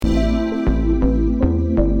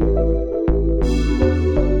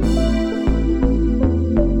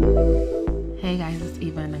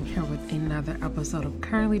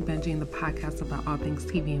Currently Binging, the podcast about all things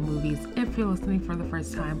TV and movies. If you're listening for the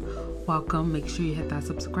first time, welcome. Make sure you hit that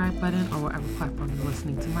subscribe button or whatever platform you're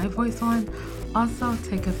listening to my voice on. Also,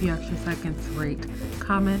 take a few extra seconds to rate,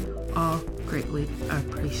 comment, all greatly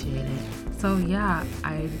appreciated. So yeah,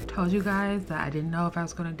 I told you guys that I didn't know if I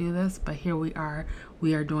was going to do this, but here we are.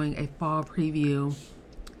 We are doing a fall preview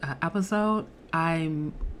episode.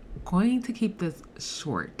 I'm going to keep this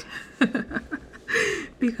short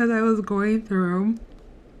because I was going through,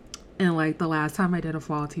 and like the last time I did a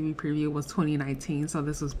fall TV preview was 2019, so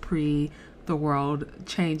this was pre the world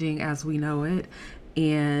changing as we know it,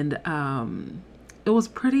 and it was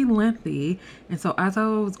pretty lengthy. And so as I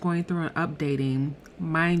was going through and updating,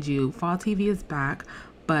 mind you, fall TV is back,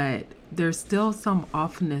 but there's still some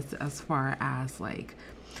offness as far as like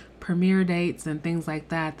premiere dates and things like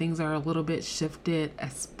that. Things are a little bit shifted,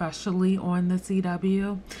 especially on the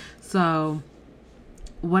CW. So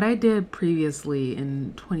what I did previously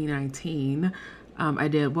in 2019, I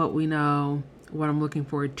did what we know, what I'm looking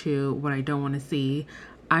forward to, what I don't want to see.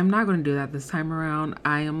 I'm not going to do that this time around.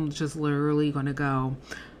 I am just literally going to go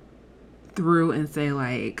through and say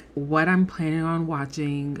like what I'm planning on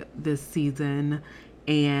watching this season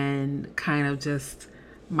and kind of just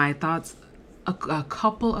my thoughts, a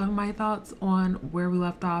couple of my thoughts on where we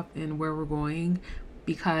left off and where we're going,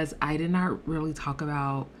 because I did not really talk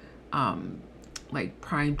about like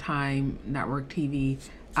primetime network TV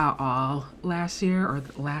at all last year or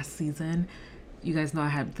last season. You guys know I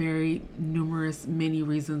had many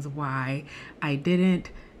reasons why I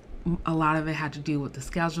didn't. A lot of it had to do with the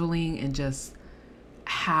scheduling and just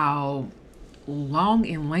how long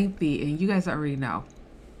and lengthy, and you guys already know,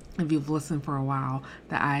 if you've listened for a while,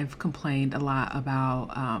 that I've complained a lot about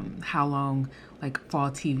how long like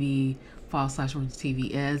fall/winter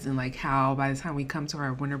TV is, and like how by the time we come to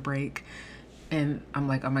our winter break, and I'm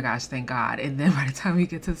like, oh my gosh, thank God. And then by the time we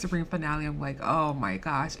get to the spring finale, I'm like, oh my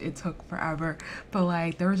gosh, it took forever. But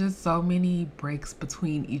like, there were just so many breaks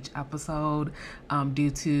between each episode due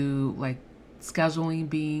to like scheduling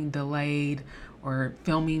being delayed or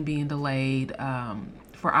filming being delayed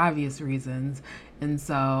for obvious reasons. And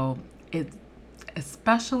so it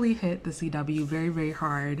especially hit the CW very, very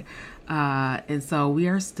hard. And so we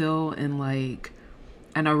are still in like,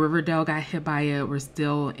 I know Riverdale got hit by it. We're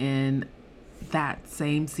still in that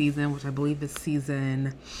same season, which I believe is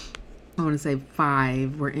season, I want to say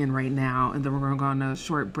 5 we're in right now, and then we're going to go on a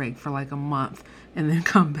short break for like a month and then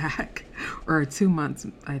come back, or 2 months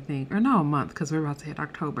I think, or no, a month, because we're about to hit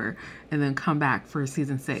October, and then come back for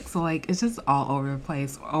season 6. So like it's just all over the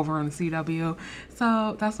place over on the CW.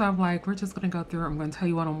 So that's why I'm like, we're just going to go through it. I'm going to tell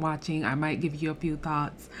you what I'm watching. I might give you a few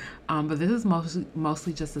thoughts, but this is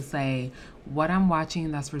mostly just to say what I'm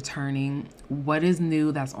watching that's returning, what is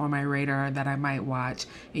new that's on my radar that I might watch,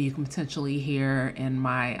 and you can potentially hear in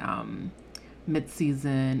my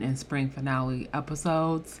mid-season and spring finale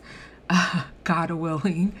episodes. God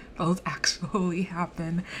willing, those actually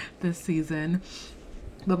happen this season.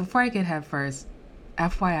 But before I get head first,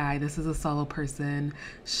 FYI, this is a solo person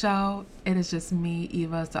show. It is just me,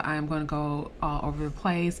 Eva, so I'm going to go all over the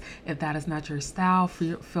place. If that is not your style,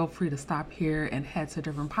 feel free to stop here and head to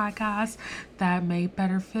different podcasts that may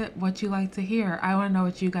better fit what you like to hear. I want to know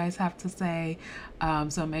what you guys have to say,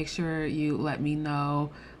 so make sure you let me know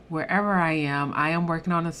wherever I am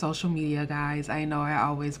working on a social media, guys. I know I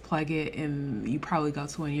always plug it, and you probably go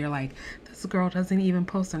to and you're like, this girl doesn't even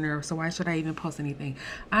post on her, so why should I even post anything?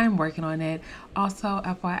 I'm working on it. Also,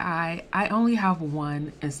 FYI, I only have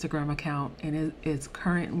one Instagram account, and it is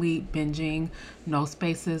currently binging. No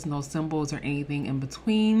spaces, no symbols, or anything in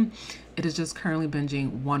between. It is just currently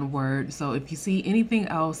binging one word. So if you see anything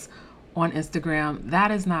else on Instagram,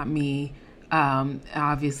 that is not me,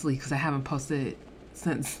 obviously, because I haven't posted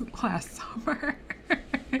since last summer.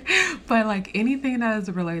 But like anything that is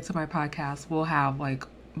related to my podcast will have like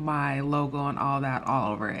my logo and all that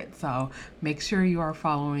all over it. So make sure you are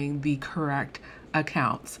following the correct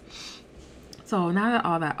accounts. So now that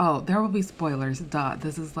all that, there will be spoilers. Duh.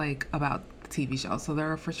 This is like about the TV show, so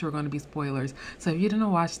there are for sure going to be spoilers. So if you didn't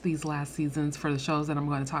watch these last seasons for the shows that I'm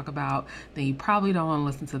going to talk about, then you probably don't want to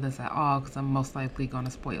listen to this at all, because I'm most likely going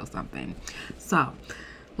to spoil something. So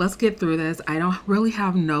let's get through this. I don't really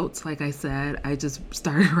have notes, like I said. I just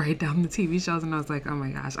started writing down the TV shows, and I was like, oh my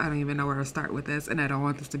gosh, I don't even know where to start with this, and I don't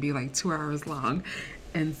want this to be like 2 hours long.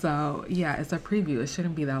 And so, yeah, it's a preview. It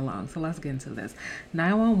shouldn't be that long. So let's get into this.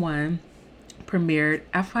 911 premiered.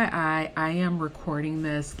 FYI, I am recording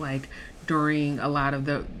this like during a lot of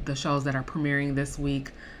the shows that are premiering this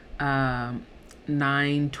week.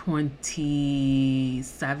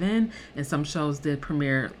 9/27, and some shows did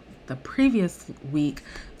premiere the previous week.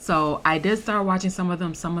 So I did start watching some of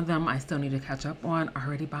them. Some of them I still need to catch up on.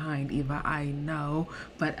 Already behind, Eva, I know.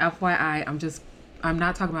 But FYI, I'm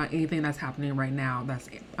not talking about anything that's happening right now that's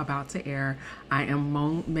about to air. I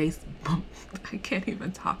can't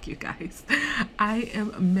even talk, you guys. I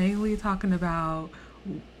am mainly talking about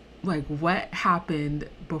like what happened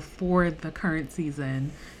before the current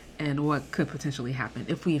season and what could potentially happen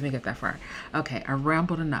if we even get that far. Okay, I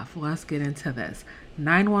rambled enough. Let's get into this.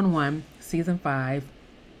 911 season 5.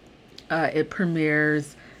 It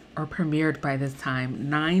premiered by this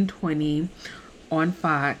time 9/20 on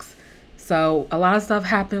Fox. So a lot of stuff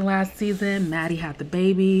happened last season. Maddie had the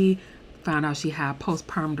baby, found out she had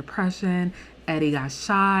postpartum depression. Eddie got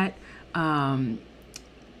shot.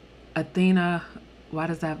 Athena, why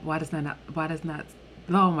does not,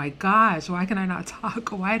 oh my gosh, why can I not talk?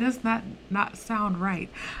 Why does that not sound right?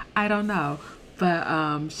 I don't know.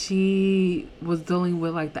 But she was dealing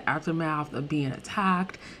with like the aftermath of being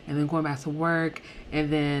attacked and then going back to work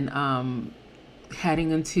and then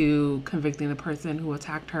heading into convicting the person who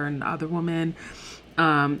attacked her and the other woman.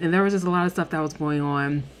 And there was just a lot of stuff that was going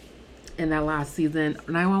on in that last season.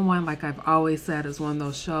 911, like I've always said, is one of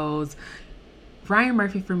those shows. Ryan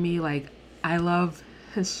Murphy, for me, like, I love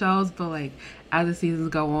his shows, but like as the seasons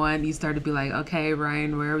go on, you start to be like, okay,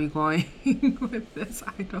 Ryan, where are we going with this?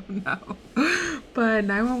 I don't know. But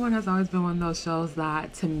 911 has always been one of those shows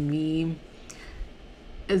that, to me,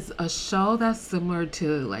 is a show that's similar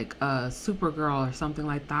to like a Supergirl or something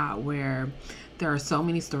like that, where there are so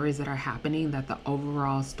many stories that are happening that the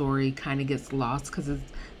overall story kind of gets lost, because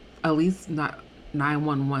it's, at least not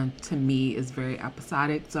 911 to me, is very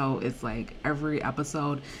episodic. So it's like every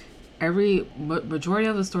episode, majority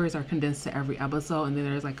of the stories are condensed to every episode, and then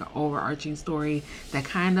there's like an overarching story that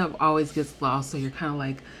kind of always gets lost. So you're kind of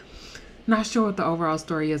like not sure what the overall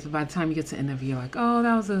story is, but by the time you get to the end of it, you're like, oh,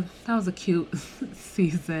 that was a cute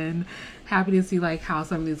season. Happy to see like how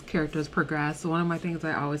some of these characters progress. So one of my things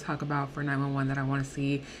I always talk about for 911 that I want to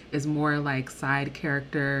see is more like side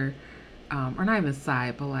character, or not even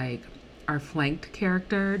side, but like our flanked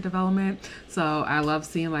character development. So I love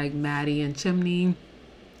seeing like Maddie and Chimney,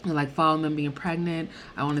 and like following them being pregnant.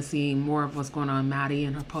 I want to see more of what's going on with Maddie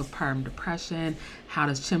and her postpartum depression. How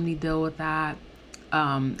does Chimney deal with that?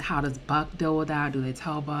 How does Buck deal with that? Do they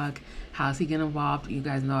tell Buck? How does he get involved? You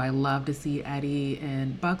guys know I love to see Eddie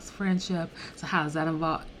and Buck's friendship. So how does that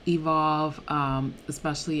evolve?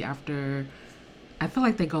 Especially after, I feel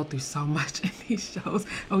like they go through so much in these shows.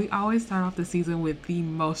 And we always start off the season with the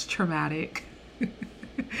most traumatic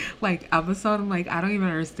like episode. I'm like, I don't even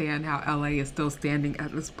understand how LA is still standing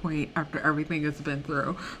at this point after everything it's been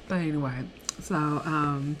through. But anyway, so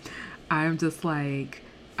I'm just like,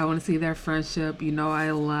 I want to see their friendship. You know,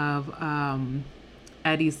 I love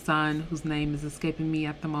Eddie's son, whose name is escaping me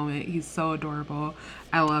at the moment. He's so adorable.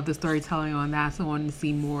 I love the storytelling on that, so I wanted to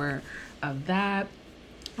see more of that.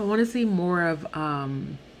 I want to see more of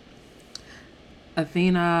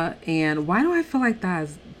Athena. And why do I feel like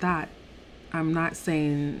that I'm not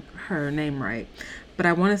saying her name right, but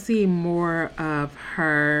I want to see more of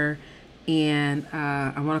her and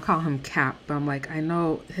I want to call him Cap, but I'm like, I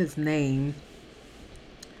know his name.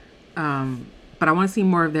 But I want to see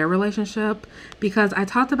more of their relationship, because I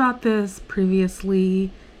talked about this previously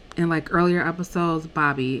in like earlier episodes.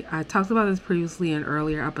 Bobby, I talked about this previously in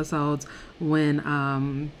earlier episodes when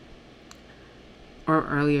or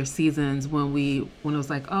earlier seasons when it was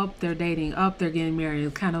like, oh, they're dating, oh, they're getting married.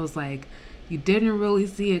 It kind of was like you didn't really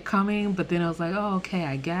see it coming, but then I was like, oh, okay,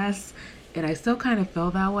 I guess. And I still kind of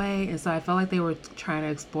feel that way. And so I felt like they were trying to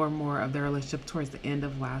explore more of their relationship towards the end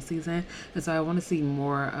of last season. And so I want to see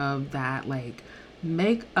more of that, like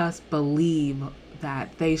make us believe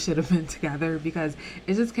that they should have been together, because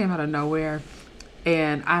it just came out of nowhere.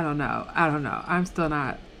 And I don't know. I'm still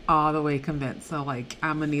not all the way convinced. So like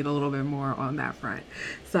I'm going to need a little bit more on that front.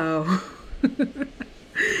 So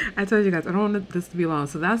I told you guys, I don't want this to be long.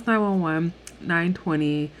 So that's 911,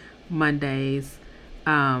 9/20 Mondays.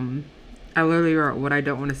 I literally wrote what I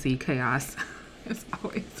don't want to see, chaos. It's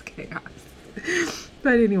always chaos.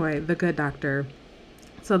 But anyway, The Good Doctor.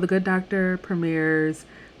 So The Good Doctor premiered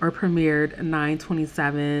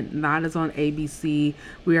 9/27. That is on ABC.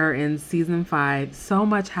 We are in season 5. So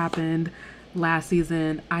much happened last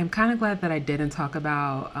season. I'm kind of glad that I didn't talk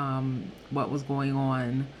about what was going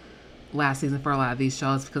on last season for a lot of these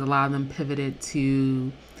shows, because a lot of them pivoted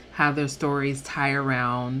to have their stories tie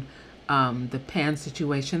around the Pan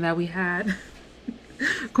situation that we had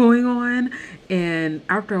going on. And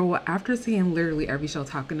after seeing literally every show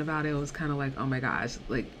talking about it, it was kind of like, oh my gosh,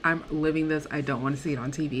 like I'm living this. I don't want to see it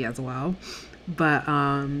on TV as well. But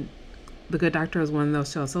The Good Doctor was one of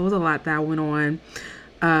those shows. So it was a lot that went on.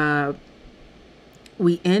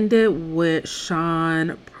 We ended with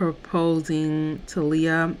Sean proposing to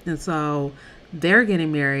Leah, and so they're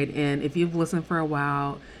getting married. And if you've listened for a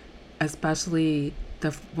while, especially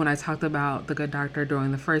when I talked about The Good Doctor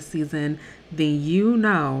during the first season, then you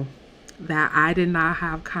know that I did not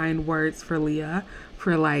have kind words for Leah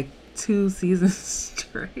for like 2 seasons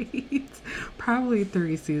straight, probably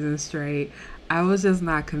 3 seasons straight. I was just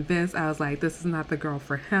not convinced. I was like, this is not the girl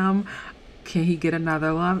for him. Can he get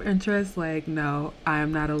another love interest? Like, no, I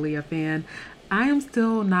am not a Leah fan. I am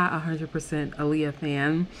still not 100% a Leah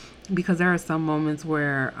fan because there are some moments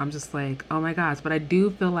where I'm just like, oh my gosh. But I do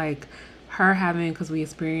feel like her having, because we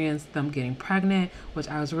experienced them getting pregnant, which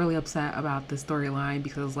I was really upset about the storyline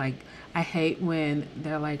because, like, I hate when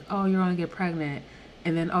they're like, oh, you're going to get pregnant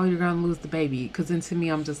and then, oh, you're going to lose the baby. Because then to me,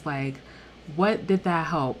 I'm just like, what did that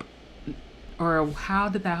help? Or how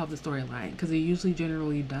did that help the storyline? Because it usually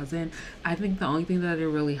generally doesn't. I think the only thing that it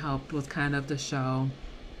really helped was kind of to show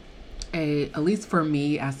at least for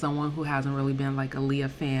me as someone who hasn't really been like a Leah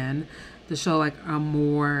fan, to show like a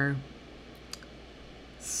more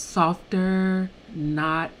softer,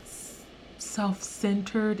 not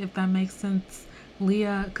self-centered, if that makes sense,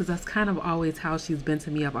 Leah, because that's kind of always how she's been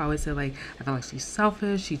to me. I've always said, like, I feel like she's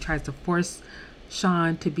selfish. She tries to force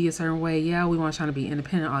Sean to be a certain way. Yeah, we want Sean to be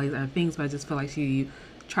independent, all these other things, but I just feel like she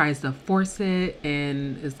tries to force it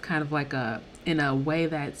and is kind of like in a way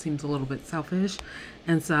that seems a little bit selfish.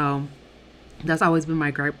 And so that's always been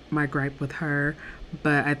my gripe with her.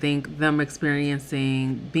 But I think them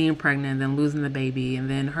experiencing being pregnant, then losing the baby, and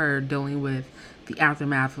then her dealing with the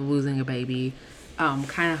aftermath of losing a baby,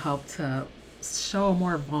 kind of helped to show a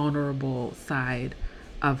more vulnerable side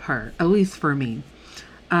of her, at least for me.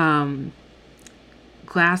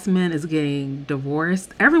 Glassman is getting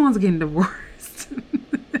divorced. Everyone's getting divorced.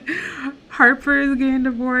 Harper is getting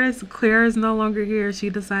divorced. Claire is no longer here. She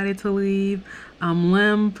decided to leave.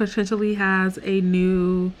 Lim potentially has a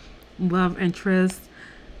new love interest.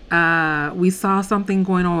 We saw something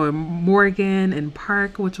going on with Morgan and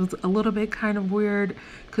Park, which was a little bit kind of weird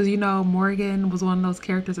because, you know, Morgan was one of those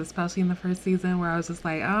characters, especially in the first season, where I was just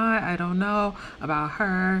like, I don't know about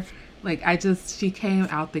her. Like, she came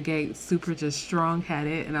out the gate super just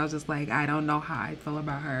strong-headed, and I was just like, I don't know how I feel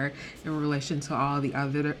about her in relation to all the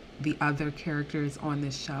other characters on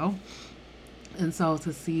this show. And so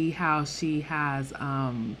to see how she has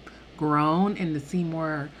grown and to see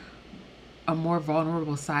a more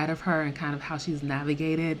vulnerable side of her and kind of how she's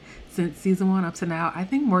navigated since season 1 up to now, I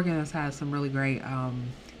think Morgan has had some really great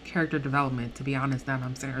character development, to be honest, now that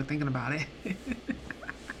I'm sitting here thinking about it.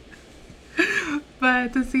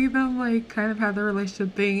 But to see them like kind of have the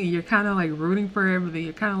relationship thing, and you're kind of like rooting for it, but then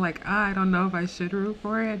you're kind of like, I don't know if I should root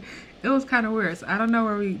for it. It was kind of weird. So I don't know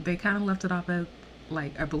where they kind of left it off as,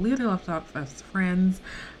 like, I believe they left it off as friends,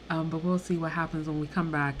 but we'll see what happens when we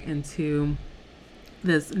come back into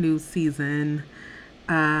this new season.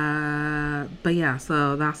 But yeah,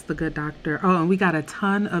 so that's The Good Doctor. Oh, and we got a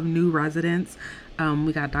ton of new residents.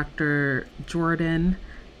 We got Dr. Jordan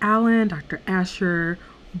Allen, Dr. Asher,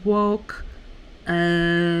 Woke.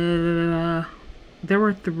 There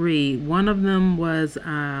were 3. One of them was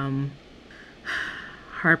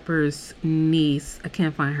Harper's niece. I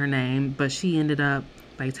can't find her name, but she ended up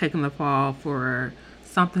like taking the fall for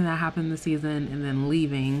something that happened this season and then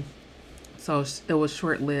leaving. So it was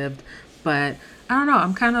short-lived. But I don't know.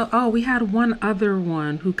 I'm kind of, we had one other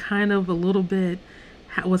one who kind of a little bit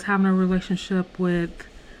was having a relationship with,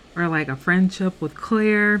 or like a friendship with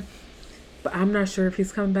Claire. But I'm not sure if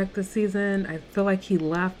he's coming back this season. I feel like he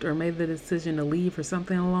left or made the decision to leave or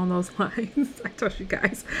something along those lines. I told you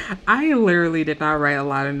guys, I literally did not write a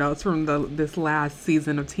lot of notes from this last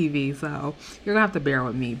season of TV, so you're gonna have to bear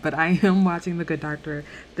with me. But I am watching The Good Doctor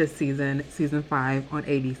this season, season 5 on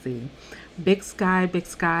ABC. Big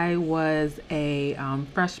Sky was a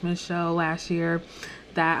freshman show last year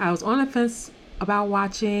that I was on the fence about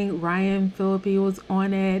watching. Ryan Phillippe was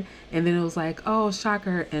on it, and then it was like, oh,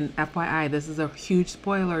 shocker, and FYI, this is a huge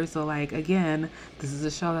spoiler, so like, again, this is a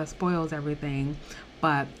show that spoils everything,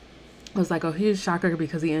 but it was like a huge shocker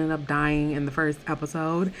because he ended up dying in the first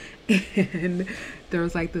episode, and there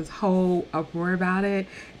was like this whole uproar about it,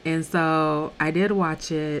 and so I did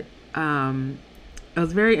watch it. It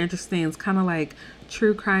was very interesting. It's kind of like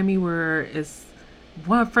true crimey, where it's,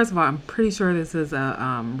 well, first of all, I'm pretty sure this is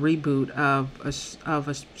a reboot of a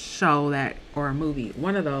show that, or a movie,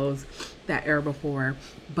 one of those that aired before,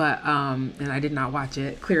 but and I did not watch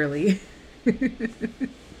it, clearly. But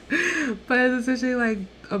it's essentially like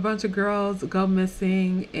a bunch of girls go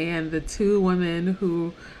missing, and the 2 women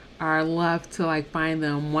who are left to like find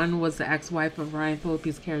them. One was the ex-wife of Ryan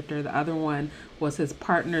Phillippe's character. The other one was his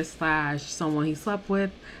partner slash someone he slept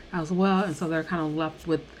with as well. And so they're kind of left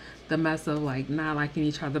with the mess of like not liking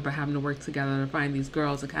each other but having to work together to find these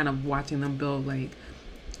girls, and kind of watching them build like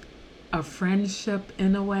a friendship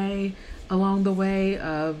in a way along the way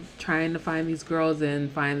of trying to find these girls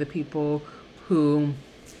and find the people who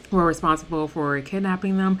were responsible for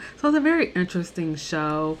kidnapping them. So it's a very interesting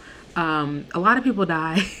show. A lot of people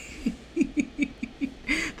die.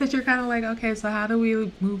 That you're kind of like, okay, so how do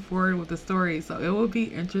we move forward with the story? So it will be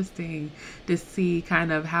interesting to see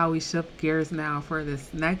kind of how we shift gears now for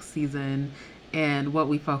this next season and what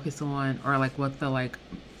we focus on, or like what the like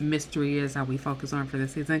mystery is that we focus on for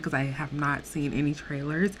this season, because I have not seen any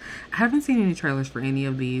trailers. I haven't seen any trailers for any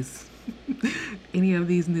of these any of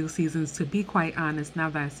these new seasons, to be quite honest, now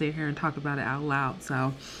that I sit here and talk about it out loud.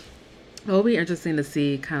 So it'll be interesting to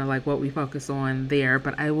see kind of like what we focus on there,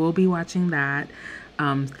 but I will be watching that,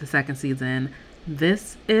 the second season.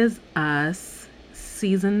 This Is Us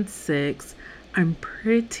season 6. I'm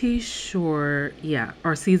pretty sure, yeah,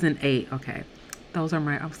 or season 8. Okay, those are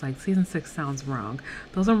I was like, season 6 sounds wrong.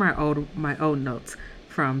 Those are my old notes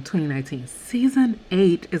from 2019. Season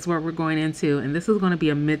 8 is what we're going into, and this is going to be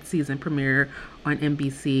a mid-season premiere on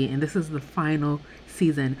NBC, and this is the final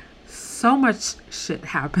season. So much shit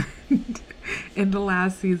happened in the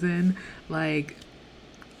last season. Like,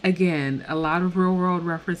 again, a lot of real world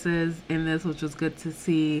references in this, which was good to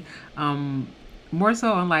see. More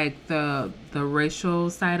so on like the racial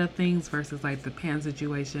side of things versus like the Pan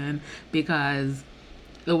situation, because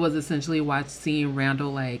it was essentially seeing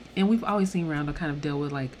Randall like, and we've always seen Randall kind of deal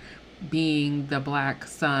with like being the black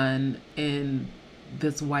son in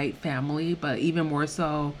this white family, but even more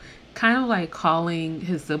so kind of like calling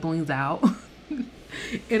his siblings out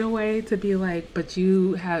in a way, to be like, but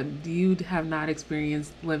you have not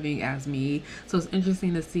experienced living as me. So it's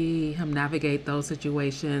interesting to see him navigate those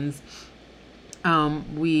situations.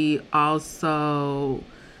 We also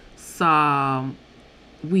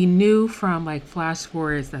we knew from like flash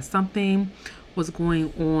forwards that something was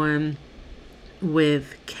going on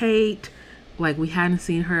with Kate. Like, we hadn't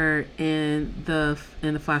seen her in the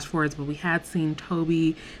flash forwards, but we had seen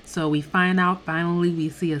Toby. So we find out, finally we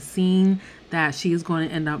see a scene that she's going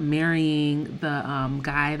to end up marrying the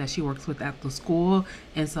guy that she works with at the school.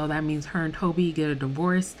 And so that means her and Toby get a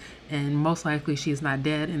divorce, and most likely she's not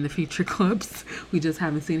dead in the future clips. We just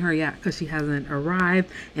haven't seen her yet because she hasn't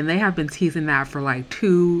arrived, and they have been teasing that for like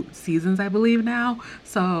 2 seasons, I believe now.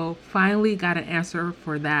 So finally got an answer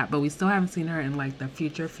for that, but we still haven't seen her in like the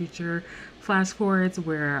future flash forwards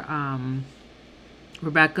where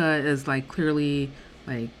Rebecca is like clearly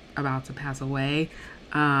like about to pass away,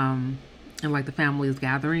 and like the family is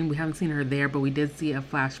gathering. We haven't seen her there, but we did see a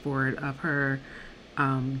flash forward of her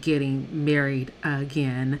getting married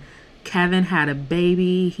again. Kevin had a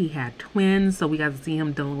baby. He had twins, so we got to see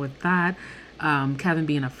him dealing with that. Kevin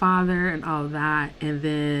being a father and all of that, and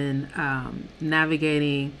then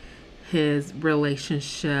navigating his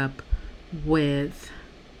relationship with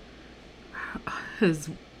his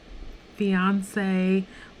fiance,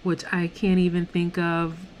 which I can't even think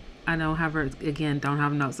of. I don't have her, again, don't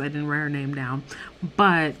have notes. I didn't write her name down,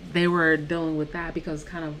 but they were dealing with that because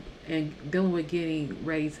and dealing with getting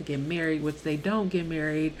ready to get married, which they don't get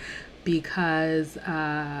married because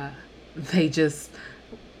they just,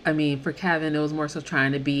 I mean, for Kevin, it was more so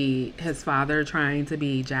trying to be his father, trying to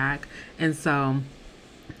be Jack. And so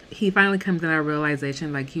he finally comes to that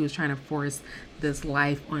realization, like he was trying to force this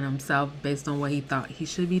life on himself based on what he thought he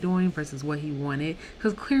should be doing versus what he wanted.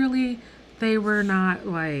 Because clearly they were not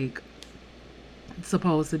like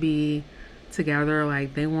supposed to be together.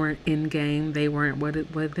 Like, they weren't in game. They weren't what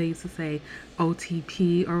they used to say,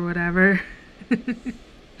 OTP or whatever.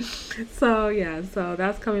 So yeah, so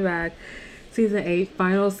that's coming back. Season 8,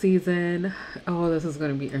 final season. Oh, this is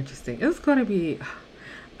going to be interesting. It's going to be,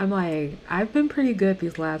 I'm like, I've been pretty good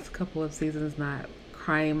these last couple of seasons not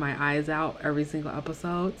crying my eyes out every single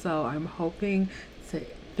episode. So I'm hoping to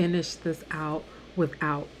finish this out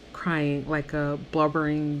without crying like a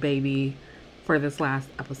blubbering baby for this last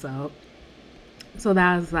episode. So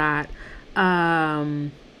that's that.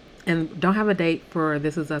 And don't have a date for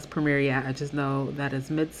This Is Us premiere yet. I just know that it's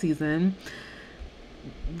mid-season.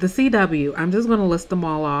 The CW, I'm just going to list them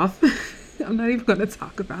all off. I'm not even going to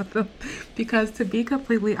talk about them because, to be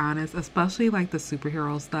completely honest, especially like the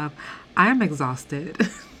superhero stuff, I am exhausted.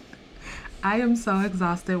 I am so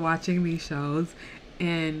exhausted watching these shows.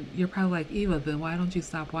 And you're probably like, Eva, then why don't you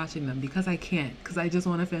stop watching them? Because I can't, because I just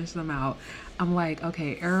want to finish them out. I'm like,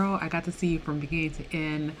 okay, Arrow, I got to see you from beginning to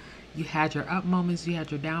end. You had your up moments, you had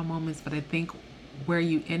your down moments, but I think where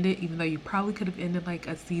you ended, even though you probably could have ended like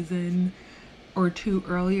a season or two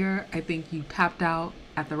earlier. I think you tapped out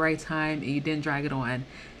at the right time and you didn't drag it on.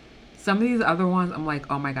 Some of these other ones, I'm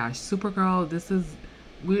like, oh my gosh, Supergirl,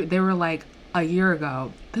 they were like a year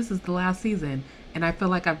ago. This is the last season. And I feel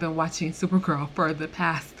like I've been watching Supergirl for the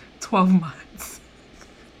past 12 months.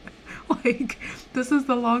 Like, this is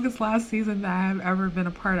the longest last season that I've ever been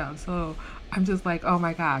a part of. So I'm just like, oh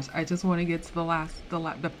my gosh, I just want to get to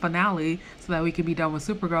the finale so that we can be done with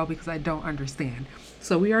Supergirl because I don't understand.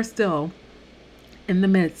 So we are still in the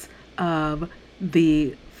midst of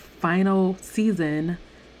the final season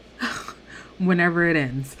whenever it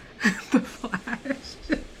ends. The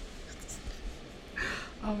Flash.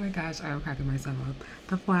 Oh my gosh, I'm cracking myself up.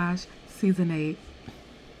 The Flash season 8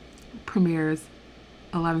 premieres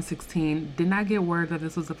 11/16. Did not get word that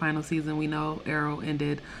this was the final season. We know Arrow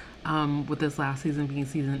ended with this last season being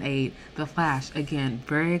season 8. The Flash, again,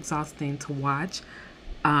 very exhausting to watch.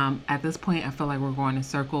 At this point, I feel like we're going in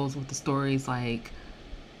circles with the stories, like,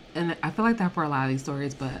 and I feel like that for a lot of these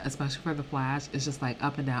stories, but especially for The Flash, it's just like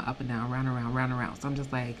up and down, round and round, round and round. So I'm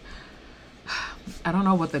just like, I don't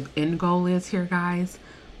know what the end goal is here, guys,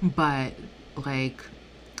 but like,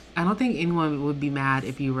 I don't think anyone would be mad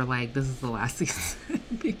if you were like, this is the last season,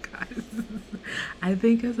 because I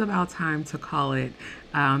think it's about time to call it.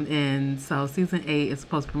 And so season 8 is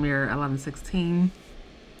supposed to premiere 11/16.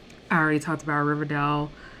 I already talked about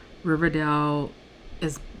Riverdale. Riverdale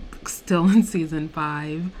is still in season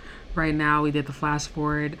 5 right now. We did the flash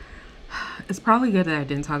forward. It's probably good that I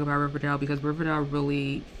didn't talk about Riverdale because Riverdale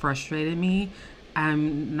really frustrated me.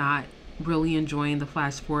 I'm not really enjoying the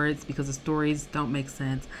flash forwards because the stories don't make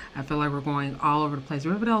sense. I feel like we're going all over the place.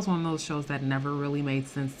 Riverdale is one of those shows that never really made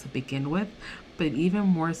sense to begin with, but even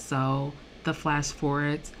more so, the flash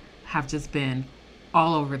forwards have just been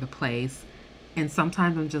all over the place. And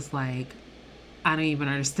sometimes I'm just like, I don't even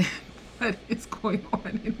understand what is going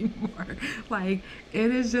on anymore. Like,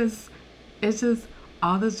 it's just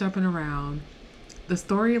all this jumping around. The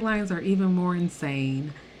storylines are even more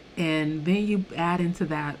insane. And then you add into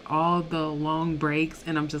that all the long breaks,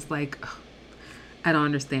 and I'm just like, ugh, I don't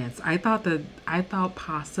understand. So I thought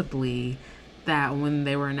possibly that when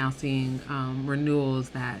they were announcing renewals,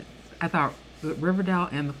 that I thought Riverdale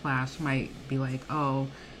and The Flash might be like, oh,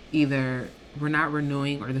 either we're not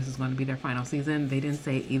renewing or this is going to be their final season. They didn't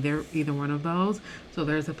say either one of those. So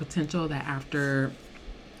there's a potential that after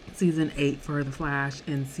season 8 for The Flash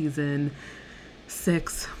and season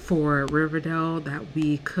 6 for Riverdale that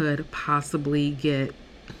we could possibly get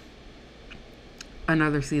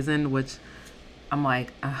another season, which I'm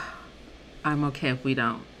like, I'm okay if we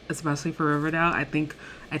don't, especially for Riverdale. I think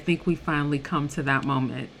we finally come to that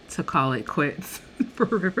moment to call it quits for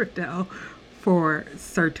Riverdale for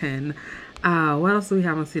certain. What else do we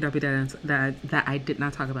have on CW that I did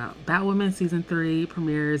not talk about? Batwoman season 3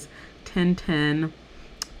 premieres 10/10.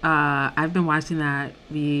 I've been watching that.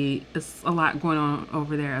 It's a lot going on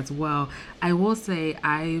over there as well. I will say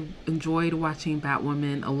I enjoyed watching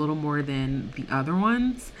Batwoman a little more than the other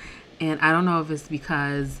ones. And I don't know if it's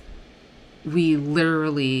because we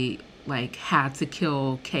literally like had to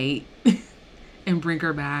kill Kate and bring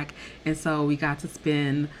her back. And so we got to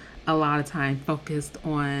spend a lot of time focused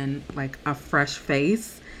on like a fresh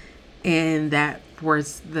face. And that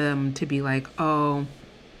forced them to be like, oh,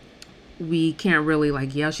 we can't really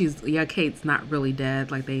like, Kate's not really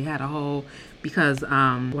dead. Like they had a whole, because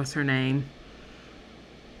what's her name,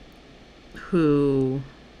 who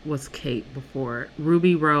was Kate before,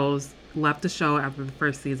 Ruby Rose left the show after the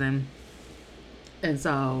first season, and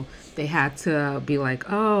so they had to be like,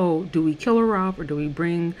 oh, do we kill her off or do we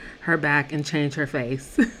bring her back and change her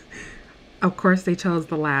face? Of course they chose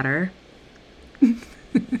the latter.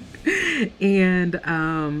 And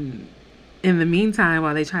in the meantime,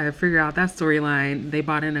 while they try to figure out that storyline, they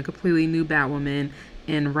brought in a completely new Batwoman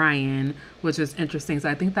in Ryan, which was interesting. So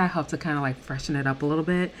I think that helped to kind of like freshen it up a little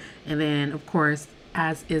bit. And then, of course,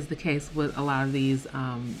 as is the case with a lot of these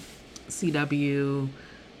CW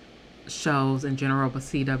shows in general, but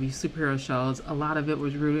CW superhero shows, a lot of it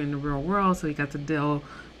was rooted in the real world. So you got to deal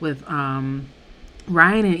with Ryan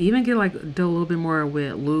and even deal a little bit more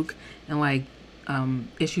with Luke and like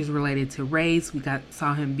issues related to race. We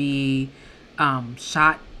saw him be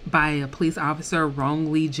shot by a police officer,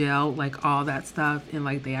 wrongly jailed, like all that stuff, and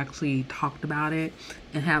like they actually talked about it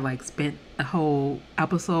and had like spent a whole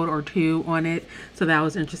episode or 2 on it. So that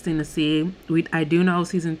was interesting to see. I do know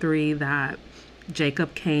season 3 that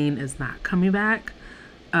Jacob Kane is not coming back.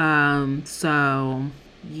 So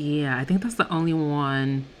yeah, I think that's the only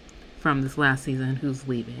one from this last season who's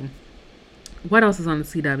leaving. What else is on the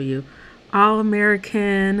CW? All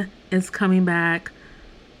American is coming back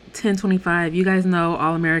 10/25. You guys know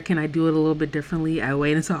All American, I do it a little bit differently. I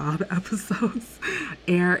wait until all the episodes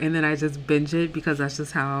air and then I just binge it because that's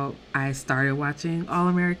just how I started watching All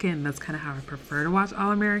American. That's kind of how I prefer to watch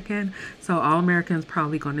All American. So All American is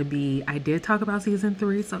probably going to be, I did talk about season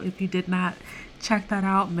 3. So if you did not check that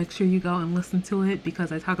out, make sure you go and listen to it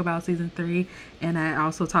because I talk about season 3. And I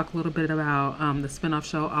also talk a little bit about the spinoff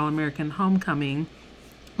show All American Homecoming,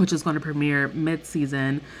 which is going to premiere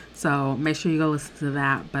mid-season. So make sure you go listen to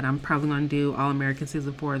that. But I'm probably going to do All American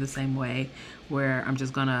Season 4 the same way, where I'm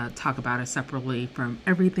just going to talk about it separately from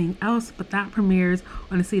everything else. But that premieres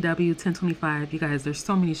on the CW 10/25. You guys, there's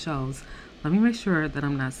so many shows. Let me make sure that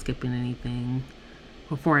I'm not skipping anything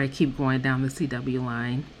before I keep going down the CW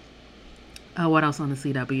line. What else on the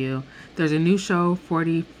CW? There's a new show,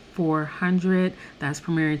 4400, that's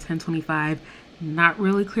premiering 10/25. Not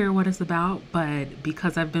really clear what it's about, but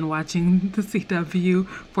because I've been watching the CW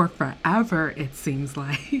for forever, it seems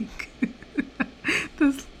like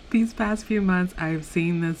these past few months I've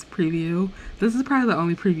seen this preview. This is probably the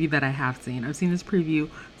only preview that I have seen. I've seen this preview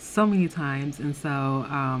so many times, and so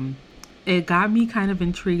it got me kind of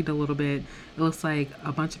intrigued a little bit. It looks like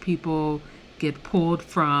a bunch of people get pulled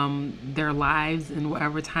from their lives in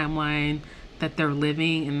whatever timeline that they're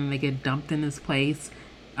living, and then they get dumped in this place.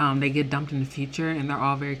 They get dumped in the future and they're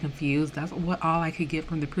all very confused. That's all I could get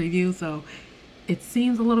from the preview. So it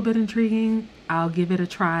seems a little bit intriguing. I'll give it a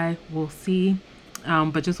try. We'll see.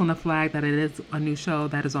 But just want to flag that it is a new show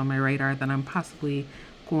that is on my radar that I'm possibly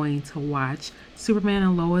going to watch. Superman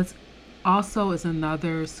and Lois also is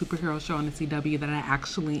another superhero show on the CW that I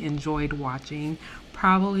actually enjoyed watching,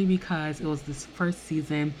 probably because it was this first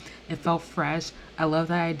season. It felt fresh. I love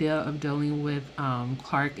the idea of dealing with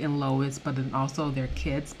Clark and Lois, but then also their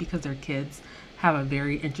kids, because their kids have a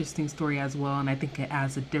very interesting story as well, and I think it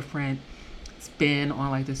adds a different spin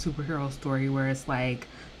on like the superhero story, where it's like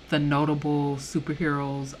the notable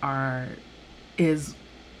superheroes is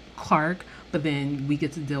Clark, but then we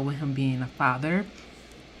get to deal with him being a father,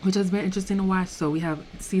 which has been interesting to watch. So we have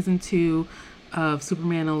season 2 of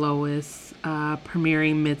Superman and Lois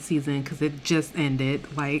premiering mid-season because it just ended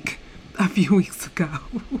like a few weeks ago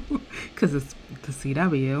because it's the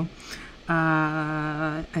CW.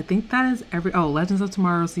 I think that is Legends of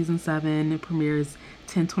Tomorrow season 7, it premieres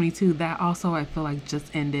 10/22. That also I feel like just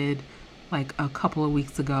ended like a couple of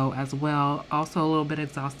weeks ago as well. Also a little bit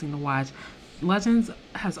exhausting to watch. Legends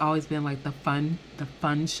has always been like the fun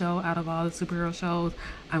show out of all the superhero shows.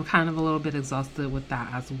 I'm kind of a little bit exhausted with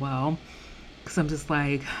that as well, because I'm just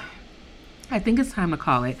like, I think it's time to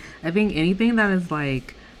call it. I think anything that is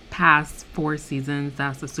like past 4 seasons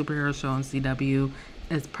that's a superhero show on CW,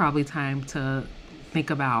 it's probably time to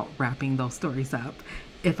think about wrapping those stories up,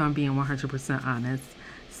 if I'm being 100% honest.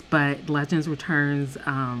 But Legends returns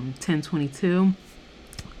 10/22.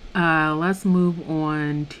 Let's move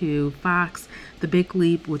on to Fox. The Big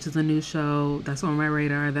Leap, which is a new show that's on my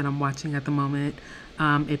radar that I'm watching at the moment.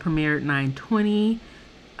 It premiered 9/20.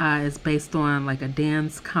 It's based on like a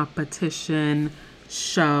dance competition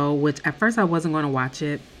show, which at first I wasn't going to watch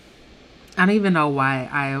it. I don't even know why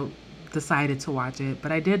I decided to watch it,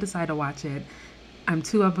 but I did decide to watch it. I'm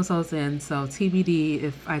 2 episodes in, so TBD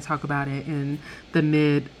if I talk about it in the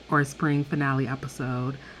mid or spring finale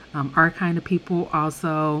episode. Our Kind of People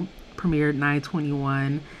also premiered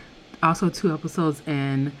 9/21. Also 2 episodes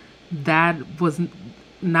in. That was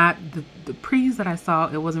not the previews that I saw.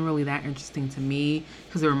 It wasn't really that interesting to me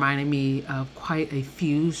because it reminded me of quite a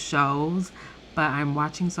few shows. But I'm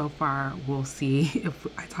watching so far. We'll see if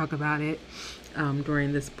I talk about it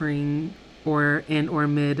during the spring or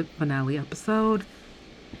mid finale episode.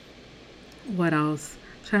 What else?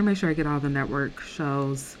 Trying to make sure I get all the network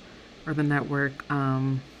shows or the network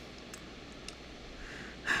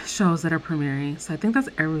shows that are premiering. So I think that's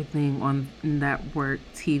everything on network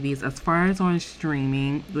TVs. As far as on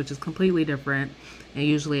streaming, which is completely different, and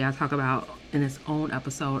usually I talk about in its own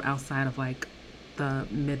episode outside of like the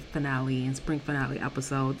mid finale and spring finale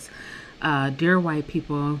episodes. Dear White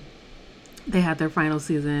People, they had their final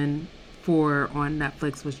season 4 on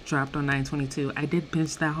Netflix, which dropped on 9/22. I did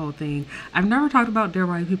binge that whole thing. I've never talked about Dear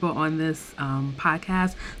White People on this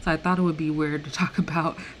podcast, so I thought it would be weird to talk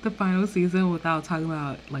about the final season without talking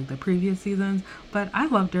about like the previous seasons. But I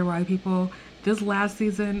love Dear White People. This last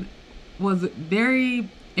season was very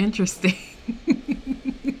interesting,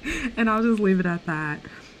 and I'll just leave it at that.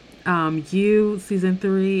 You season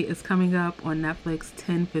 3 is coming up on Netflix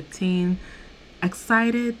 10/15.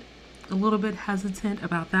 Excited, a little bit hesitant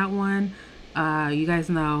about that one. You guys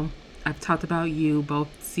know I've talked about You both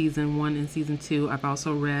season 1 and season 2. I've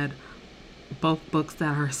also read both books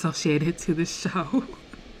that are associated to the show.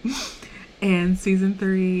 And season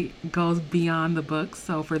 3 goes beyond the books.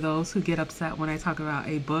 So for those who get upset when I talk about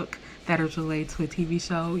a book that is related to a TV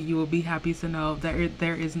show, you will be happy to know that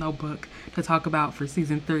there is no book to talk about for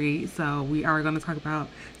season 3. So we are going to talk about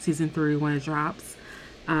season 3 when it drops.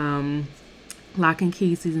 Lock and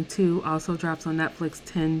Key season 2 also drops on Netflix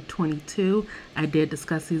 10/22. I did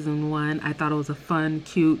discuss season 1. I thought it was a fun,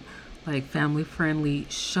 cute, like family friendly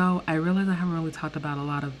show. I realize I haven't really talked about a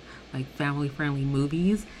lot of like family friendly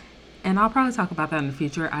movies, and I'll probably talk about that in the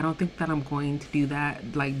future. I don't think that I'm going to do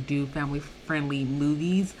that, like do family friendly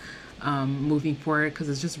movies moving forward, because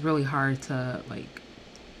it's just really hard to like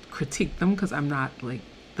critique them because I'm not like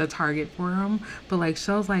the target for them. But like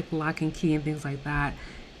shows like Lock and Key and things like that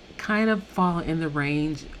kind of fall in the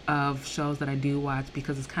range of shows that I do watch,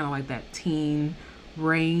 because it's kind of like that teen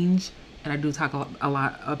range, and I do talk about a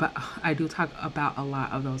lot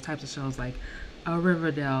of those types of shows, like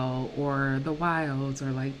Riverdale or The Wilds,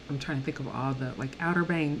 or like I'm trying to think of all the like Outer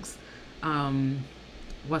Banks.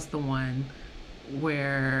 What's the one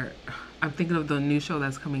where I'm thinking of the new show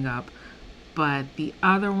that's coming up, but the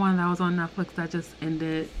other one that was on Netflix that just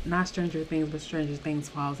ended, not Stranger Things, but Stranger Things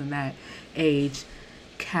falls in that age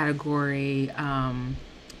category,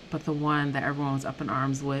 but the one that everyone was up in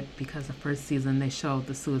arms with because the first season they showed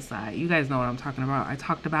the suicide. You guys know what I'm talking about. I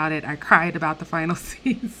talked about it. I cried about the final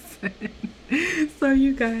season. So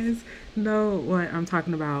you guys know what I'm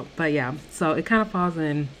talking about. But yeah, so it kind of falls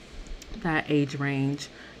in that age range.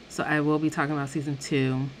 So I will be talking about season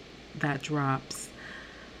 2 that drops.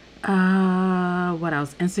 What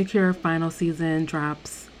else? Insecure final season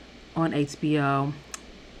drops on HBO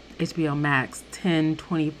Max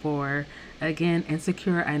 10/24. Again,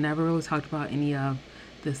 Insecure, I never really talked about any of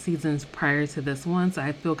the seasons prior to this one, so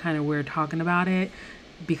I feel kind of weird talking about it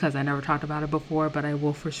because I never talked about it before, but I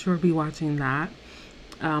will for sure be watching that.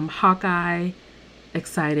 Hawkeye,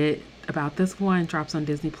 excited about this one, drops on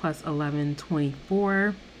Disney Plus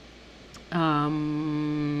 11/24.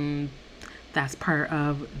 That's part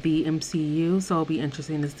of the MCU, so it'll be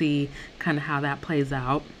interesting to see kind of how that plays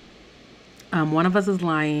out. One of Us is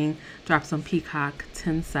Lying drops on Peacock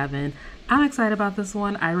 10/7. I'm excited about this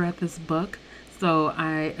one. I read this book, so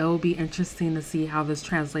it'll be interesting to see how this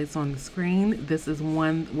translates on the screen. This is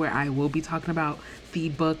one where I will be talking about the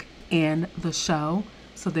book and the show,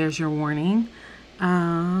 so there's your warning.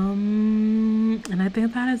 And I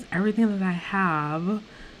think that is everything that I have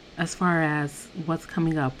as far as what's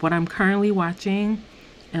coming up, what I'm currently watching,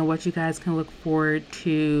 and what you guys can look forward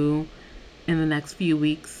to in the next few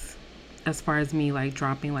weeks as far as me like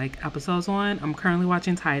dropping like episodes on. I'm currently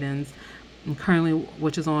watching Titans,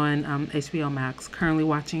 which is on HBO Max. Currently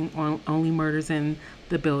watching Only Murders in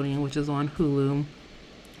the Building, which is on Hulu.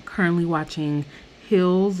 Currently watching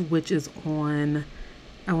Hills, which is on,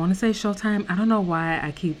 I want to say Showtime. I don't know why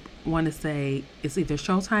I keep want to say it's either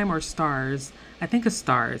Showtime or Stars. I think it's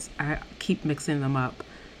Stars. I keep mixing them up.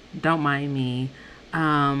 Don't mind me.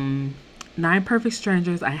 9 Perfect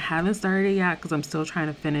Strangers. I haven't started it yet because I'm still trying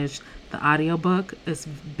to finish the audiobook.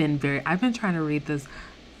 I've been trying to read this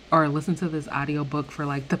or listen to this audiobook for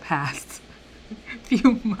like the past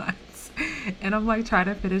few months. And I'm like trying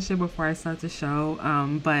to finish it before I start the show.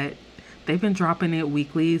 But they've been dropping it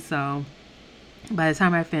weekly, so by the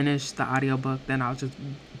time I finish the audiobook, then I'll just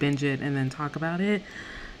binge it and then talk about it.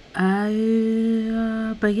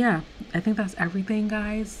 But yeah, I think that's everything,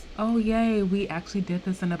 guys. Oh yay, we actually did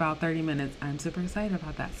this in about 30 minutes. I'm super excited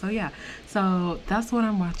about that. So yeah, so that's what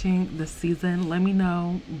I'm watching this season. Let me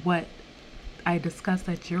know what I discussed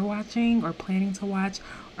that you're watching or planning to watch,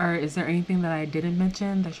 or is there anything that I didn't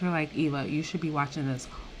mention that you're like, Eva, you should be watching this.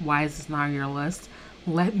 Why is this not on your list?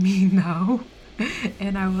 Let me know.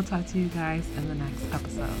 And I will talk to you guys in the next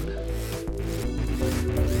episode.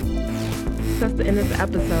 That's the end of the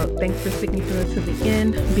episode. Thanks for sticking through it to the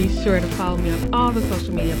end. Be sure to follow me on all the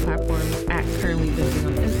social media platforms at Currently Binging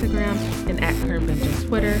on Instagram and at Current Binge on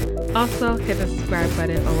Twitter. Also, hit the subscribe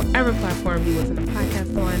button on whatever platform you listen to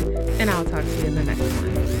podcasts on, and I'll talk to you in the next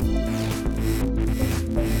one.